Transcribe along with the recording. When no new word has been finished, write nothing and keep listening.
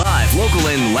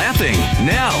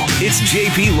It's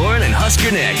JP, Lauren, and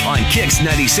Husker Nick on Kix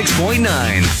 96.9.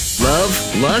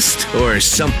 Love, lust, or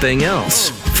something else?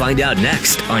 Find out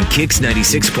next on Kix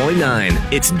 96.9.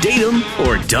 It's Date 'em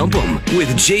or Dump 'em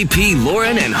with JP,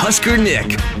 Lauren, and Husker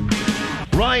Nick.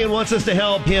 Ryan wants us to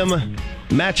help him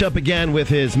match up again with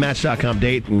his Match.com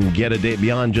date and get a date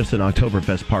beyond just an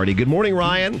Oktoberfest party. Good morning,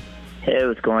 Ryan. Hey,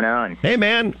 what's going on? Hey,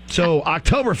 man. So,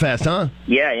 Oktoberfest, huh?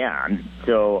 Yeah.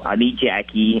 So I meet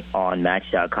Jackie on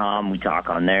Match.com. We talk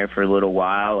on there for a little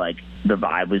while. Like, the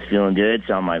vibe was feeling good,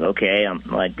 so I'm like, okay, I'm,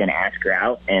 like, going to ask her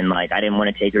out. And, like, I didn't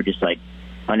want to take her just, like,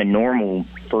 on a normal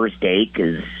first date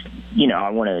because, you know, I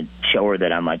want to show her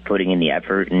that I'm, like, putting in the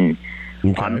effort. And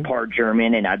Okay. I'm part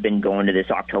German, and I've been going to this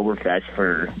Oktoberfest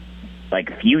for,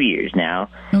 like, a few years now.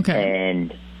 Okay.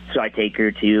 And so I take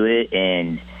her to it,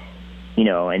 and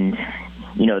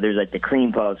there's like the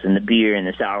cream puffs and the beer and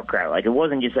the sauerkraut. Like, it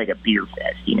wasn't just like a beer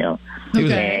fest, you know? It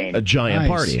was Okay. a giant Nice.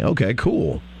 party. Okay,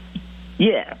 cool.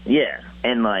 Yeah.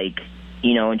 And like,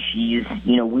 and she's,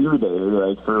 we were there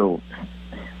like for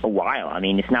a while. I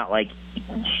mean, it's not like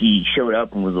she showed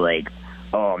up and was like,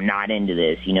 oh, I'm not into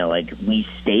this. Like, we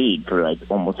stayed for like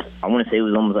almost, I want to say it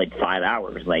was almost like 5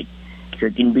 hours, like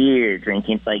drinking beer,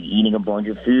 like eating a bunch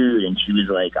of food. And she was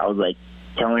like, I was like,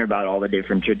 telling her about all the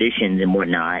different traditions and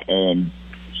whatnot, and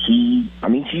she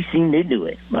seemed into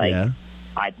it. Like, Yeah.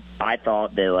 I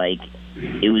thought that, like,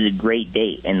 it was a great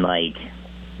date, and, like,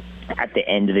 at the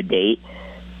end of the date,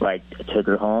 like, I took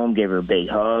her home, gave her a big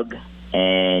hug,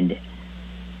 and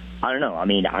I don't know. I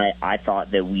mean, I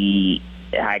thought that we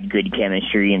had good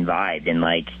chemistry and vibe, and,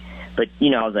 like, but,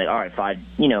 I was like, all right,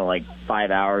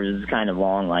 5 hours is kind of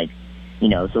long, like,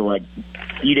 so, like,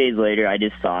 a few days later, I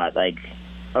just thought, like,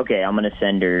 okay, I'm gonna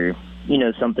send her,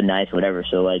 something nice, whatever.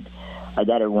 So, like, I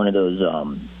got her one of those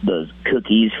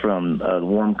cookies from the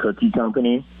Warm Cookie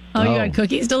Company. Oh, you got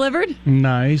cookies delivered?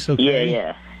 Nice.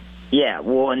 Okay. Yeah.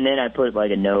 Well, and then I put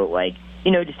like a note, like,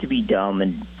 just to be dumb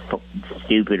and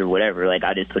stupid or whatever. Like,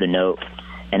 I just put a note,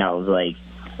 and I was like,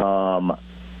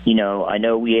 I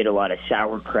know we ate a lot of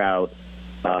sauerkraut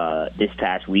this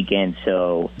past weekend,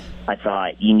 so I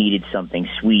thought you needed something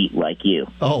sweet like you.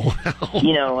 Oh, wow. Like,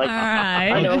 All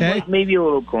right. I know, Okay. like, maybe a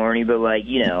little corny, but, like, I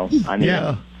mean,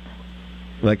 Yeah.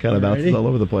 That kind of bounces Alrighty. all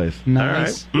over the place.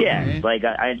 Nice. yeah, Okay. like,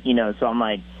 I so I'm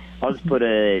like, I'll just put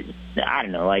I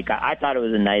don't know, like, I thought it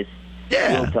was a nice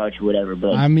little touch, whatever,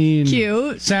 but, I mean,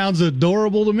 Cute. sounds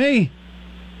adorable to me.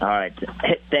 all right,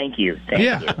 thank you.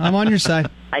 Yeah, I'm on your side.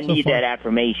 I so need far. that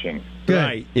affirmation. Good.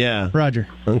 Right. Yeah. Roger.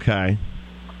 Okay.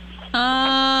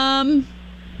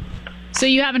 So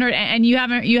you haven't heard, and you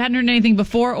hadn't heard anything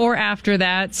before or after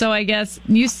that. So I guess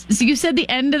you said the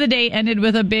end of the day ended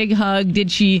with a big hug.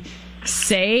 Did she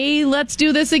say, let's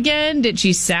do this again? Did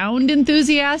she sound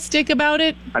enthusiastic about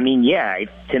it? I mean, yeah,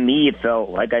 to me, it felt,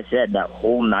 like I said, that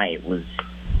whole night was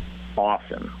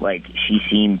awesome. Like, she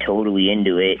seemed totally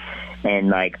into it, and,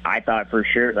 like, I thought for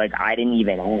sure, like, I didn't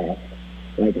even ask.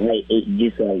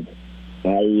 Like,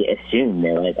 I assumed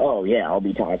they're like, oh, yeah, I'll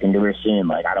be talking to her soon.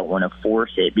 Like, I don't want to force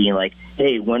it, being like,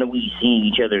 hey, when are we seeing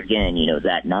each other again,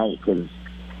 that night? Because,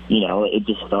 it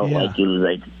just felt like it was,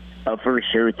 like, a for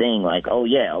sure thing. Like, oh,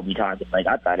 yeah, I'll be talking. Like,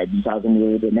 I thought I'd be talking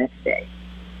to her the next day.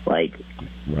 Like,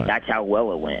 That's how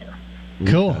well it went.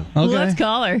 Cool. Okay. Well, let's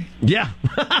call her. Yeah.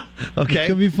 Okay.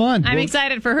 Could be fun. I'm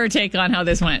excited for her take on how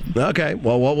this went. Okay.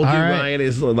 Well, what we'll do, All right. Ryan,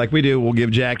 is like we do, we'll give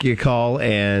Jackie a call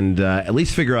and at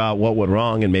least figure out what went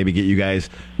wrong and maybe get you guys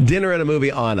dinner and a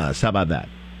movie on us. How about that?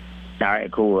 All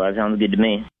right, cool. That sounds good to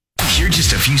me. You're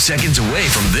just a few seconds away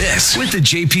from this with the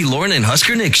JP, Lauren, and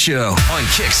Husker Nick Show on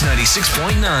Kix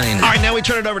 96.9. All right, now we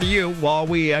turn it over to you. While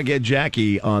we get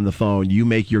Jackie on the phone, you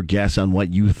make your guess on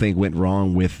what you think went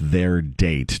wrong with their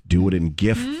date. Do it in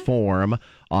GIF form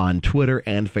on Twitter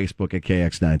and Facebook at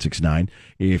KX969.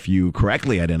 If you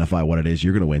correctly identify what it is,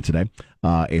 you're going to win today.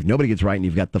 If nobody gets right and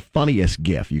you've got the funniest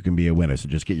GIF, you can be a winner. So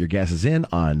just get your guesses in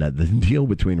on the deal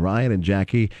between Ryan and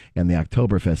Jackie and the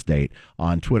Oktoberfest date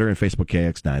on Twitter and Facebook,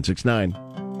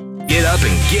 KX969. Get up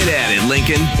and get at it,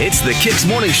 Lincoln. It's the Kix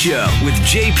Morning Show with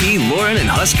JP, Lauren, and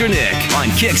Husker Nick on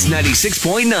Kix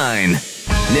 96.9.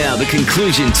 Now the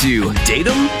conclusion to Date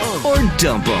 'em or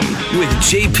Dump 'em with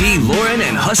JP, Lauren,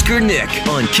 and Husker Nick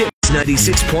on Kix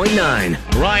 96.9.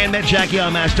 Ryan met Jackie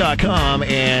on Match.com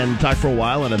and talked for a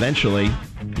while, and eventually,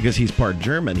 because he's part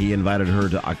German, he invited her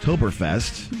to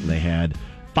Oktoberfest. They had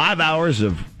 5 hours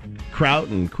of kraut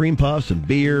and cream puffs and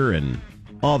beer and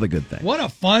all the good things. What a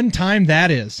fun time that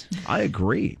is. I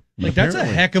agree. Like, that's a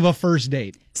Apparently. heck of a first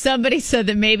date. Somebody said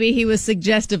that maybe he was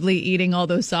suggestively eating all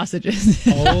those sausages.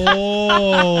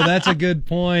 Oh, that's a good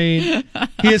point.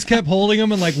 He just kept holding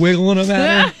them and, like, wiggling them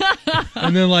at her.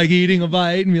 and then like eating a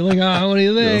bite and be like, oh, what do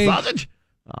you think? Sausage.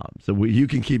 You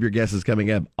can keep your guesses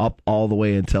coming up all the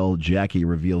way until Jackie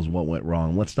reveals what went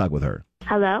wrong. Let's talk with her.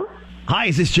 Hello? Hi,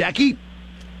 is this Jackie?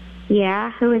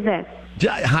 Yeah, who is this?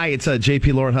 Hi, it's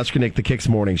JP Lauren Huskernick, the Kicks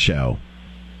Morning Show.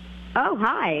 Oh,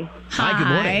 hi. Hi, good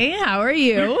morning. How are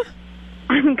you?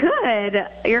 I'm good.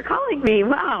 You're calling me.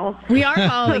 Wow. We are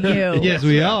calling you. Yes,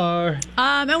 we are.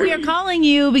 And we are calling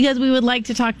you because we would like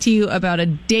to talk to you about a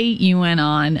date you went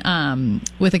on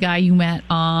with a guy you met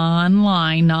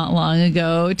online not long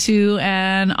ago to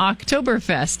an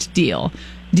Oktoberfest deal.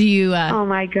 Do you... Oh,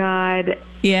 my God.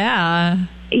 Yeah.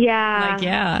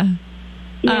 Yeah.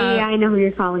 Yeah, I know who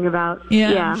you're calling about.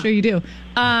 I'm sure you do.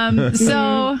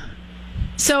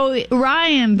 So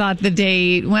Ryan thought the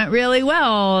date went really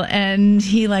well, and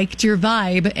he liked your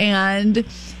vibe, and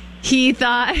he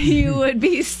thought you would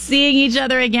be seeing each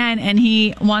other again, and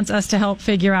he wants us to help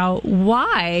figure out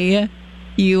why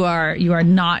you are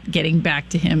not getting back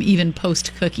to him, even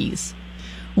post cookies.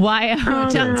 Why?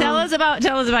 Tell us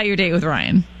about your date with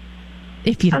Ryan,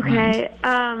 if you don't mind.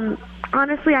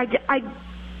 Honestly, I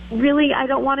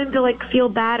don't want him to like feel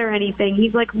bad or anything.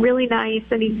 He's like really nice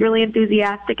and he's really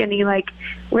enthusiastic and he like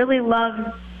really loves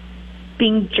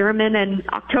being German and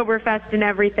Oktoberfest and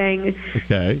everything.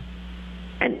 Okay.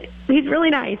 And he's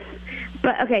really nice.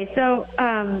 But okay, so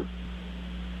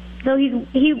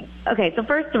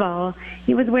first of all,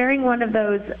 he was wearing one of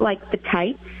those like the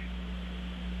tights.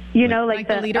 You know, like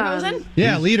the lederhosen?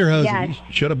 Yeah, lederhosen. Yes.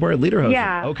 Should have worn lederhosen.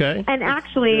 Yeah. Okay. And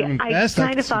actually, I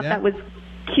kind of thought that was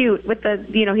cute with the,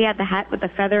 he had the hat with the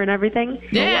feather and everything.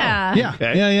 Yeah. Yeah.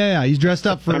 Okay. Yeah. He's dressed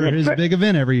up for his big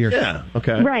event every year. Yeah.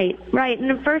 Okay. Right. And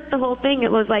at first, the whole thing,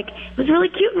 it was really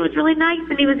cute and it was really nice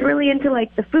and he was really into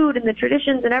like the food and the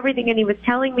traditions and everything and he was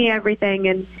telling me everything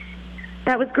and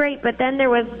that was great. But then there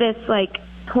was this like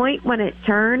point when it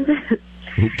turned.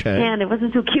 Okay. And it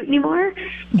wasn't so cute anymore.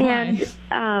 Why?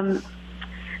 And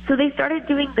so they started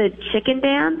doing the chicken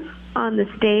dance on the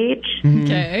stage.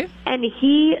 Okay. And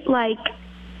he, like,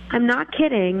 I'm not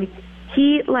kidding,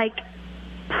 he, like,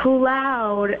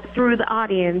 plowed through the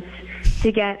audience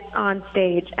to get on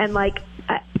stage and, like,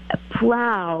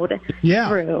 plowed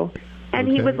through. And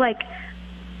he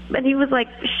was like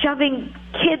shoving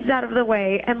kids out of the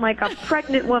way and like a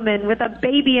pregnant woman with a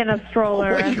baby in a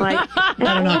stroller and like At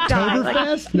an Oktoberfest?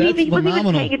 That's he wasn't even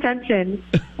phenomenal. paying attention.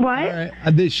 What? All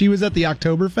right. She was at the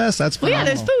Oktoberfest? That's Well, phenomenal. yeah,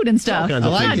 there's food and stuff. kinds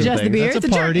of It's not food just the things. beer. That's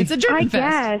It's a party. It's a German I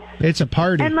fest. guess. It's a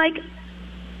party. And like,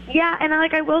 yeah, and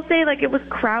like I will say, like it was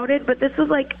crowded, but this was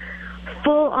like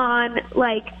full on,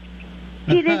 like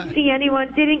he didn't see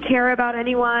anyone, didn't care about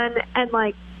anyone, and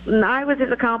like I was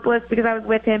his accomplice because I was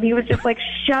with him. He was just like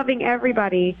shoving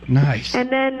everybody. Nice.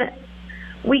 And then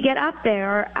we get up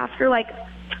there after like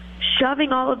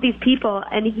shoving all of these people,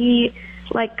 and he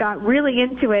like got really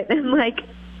into it and like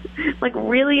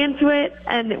really into it,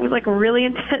 and it was like really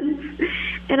intense.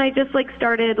 And I just like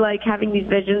started like having these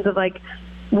visions of like,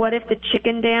 what if the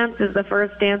chicken dance is the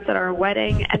first dance at our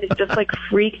wedding? And it just like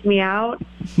freaked me out.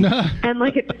 And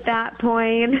like at that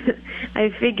point,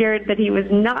 I figured that he was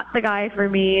not the guy for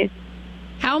me.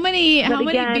 How many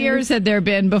again- beers had there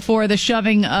been before the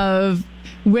shoving of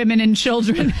women and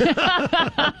children?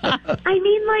 I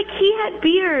mean, like he had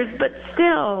beers, but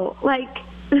still, like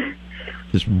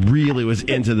Just really was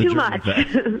into the too German much.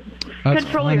 fest. That's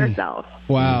Control funny. yourself.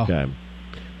 Wow. Okay.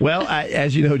 Well,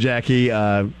 as you know, Jackie,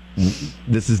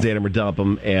 this is Datum or Dump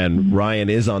 'Em, and Ryan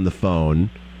is on the phone.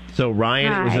 So,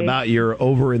 Ryan, it was Hi. about your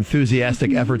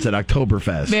over-enthusiastic efforts at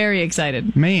Oktoberfest. Very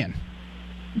excited. Man.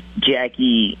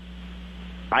 Jackie,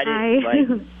 I didn't Hi.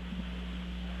 like.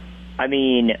 I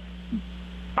mean,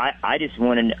 I just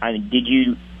wanted. I mean, did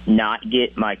you not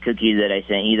get my cookies that I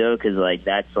sent you though? Because like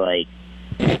that's like,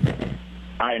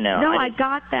 I don't know. No, I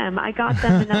got them. And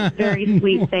that was very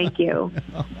sweet. Thank you.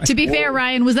 To be fair,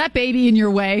 Ryan, was that baby in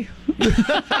your way?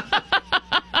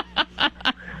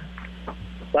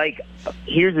 Like,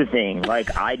 here's the thing.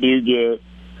 Like, I do get.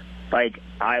 Like,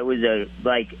 I was a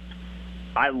like.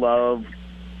 I love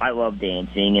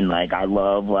dancing and like I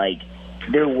love like.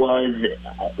 There was,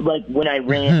 like, when I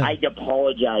ran, I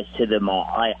apologized to them all.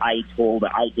 I told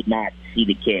I did not see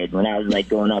the kid when I was, like,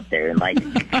 going up there. And, like,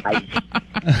 but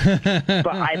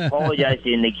I apologized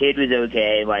to him. The kid was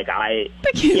okay. Like,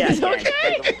 The kid was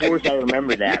okay? Like, of course I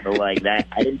remember that. But, like, that,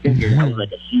 I didn't think that was,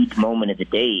 like, a huge moment of the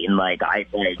date. And, like, I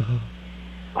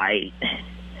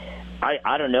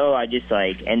don't know. I just,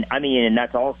 like, and, I mean, and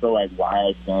that's also, like, why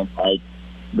I sent, like,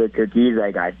 the cookies,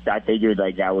 like I figured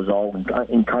like that was all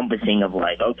encompassing of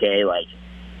like, okay, like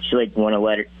she like want to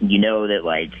let her, you know, that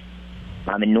like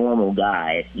I'm a normal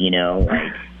guy, you know,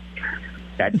 like,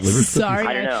 That's Sorry,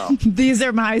 I don't know. These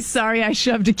are my sorry I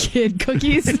shoved a kid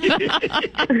cookies.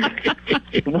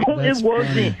 Well, it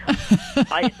wasn't.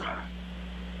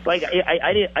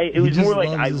 It was just more like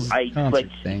loves his I concert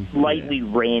thing. lightly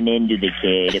ran into the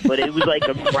kid, but it was like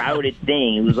a crowded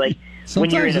thing. It was like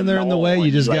Sometimes when they're in the way,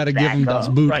 you just got to give them das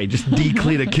Boot. Right, just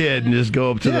decleat a kid and just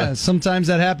go up to Yeah, sometimes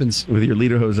that happens. with your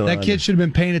lederhosen on. That kid should have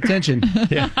been paying attention.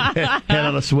 Yeah, head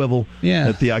on a swivel Yeah.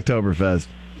 at the Oktoberfest.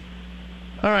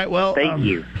 All right, well, Thank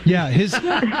you. Yeah,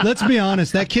 let's be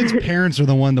honest, that kid's parents are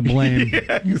the one to blame.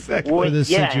 Yeah, exactly. Well,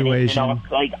 this yeah, situation. And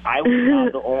I was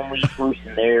not the only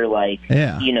person there,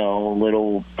 Yeah. a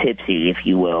little tipsy, if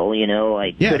you will. Yeah,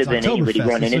 Could have it's been anybody Oktoberfest,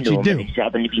 running that's into what him, you and it just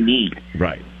happened to be me.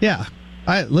 Right. Yeah.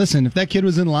 Listen, if that kid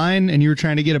was in line and you were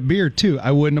trying to get a beer too,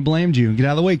 I wouldn't have blamed you. Get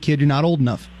out of the way, kid. You're not old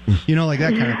enough. Like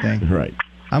that kind of thing. Right.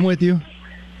 I'm with you.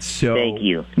 So Thank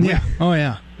you. Yeah. Oh,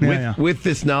 yeah. Yeah, with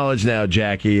this knowledge now,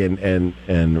 Jackie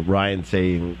and Ryan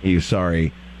saying he's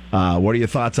sorry, what are your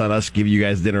thoughts on us giving you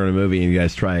guys dinner and a movie and you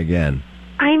guys try again?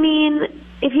 I mean,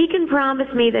 if he can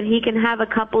promise me that he can have a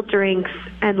couple drinks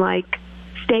and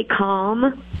stay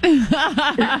calm,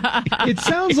 It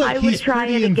sounds like I would he's try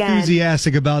pretty it again.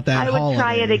 enthusiastic about that I would holiday.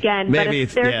 try it again. Maybe but it's-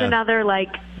 if there's yeah. another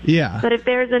Yeah. But if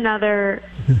there's another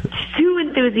too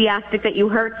enthusiastic that you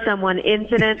hurt someone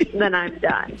incident, then I'm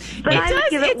done. But I would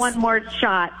give it one more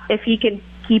shot if he can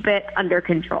keep it under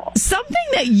control. Something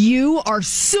that you are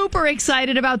super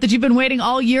excited about that you've been waiting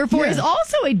all year for is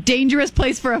also a dangerous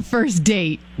place for a first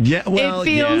date. Yeah, well, it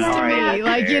feels yeah. to me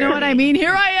like, you know what I mean?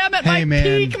 Here I am at Hey, my man.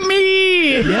 peak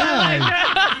me.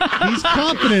 Yeah. He's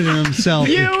confident in himself.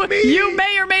 You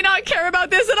may or may not care about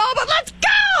this at all, but let's go!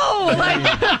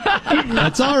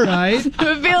 That's all right.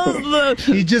 It feels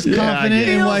He's just confident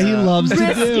in what he loves to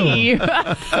risky. do.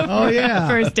 Oh, yeah.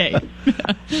 First date.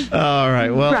 All right,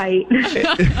 well, Right.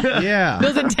 Yeah.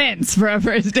 Feels intense for a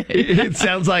first date. it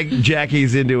sounds like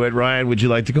Jackie's into it. Ryan, would you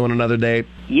like to go on another date?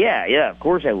 Yeah, of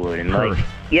course I would. And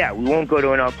we won't go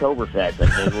to an Oktoberfest.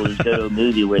 Maybe we'll just go to a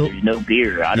movie where there's no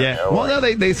beer. I don't know. Well, no,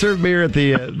 they serve beer at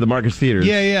the Marcus Theater.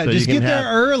 Yeah. So Just you get can there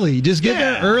have- early. Just get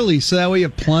there early so that way you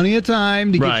have plenty of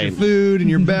time to get Right. your food and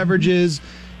your beverages.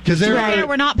 Because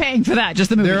We're not paying for that, just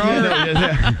the movie.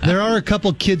 there are a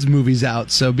couple kids' movies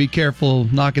out, so be careful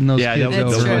knocking those kids they'll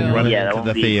over. run Yeah, that into won't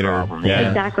the be a theater. problem. Yeah.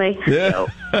 Exactly.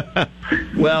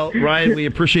 Well, Ryan, we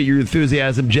appreciate your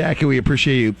enthusiasm. Jackie, we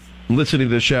appreciate you listening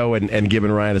to the show and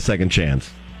giving Ryan a second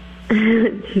chance.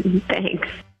 Thanks.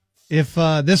 If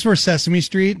this were Sesame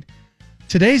Street,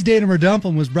 today's Datum or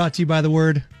Dump'em was brought to you by the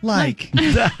word like.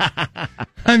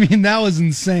 I mean, that was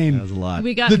insane. That was a lot.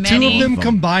 We got The many. two of them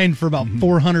combined for about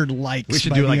 400 likes. We should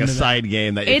by do the like a end of that. side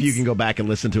game that if you It's- can go back and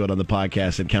listen to it on the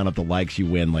podcast and count up the likes, you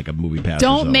win like a movie pass.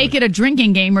 Don't make it a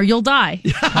drinking game or you'll die.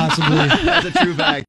 Possibly. That's a true fact.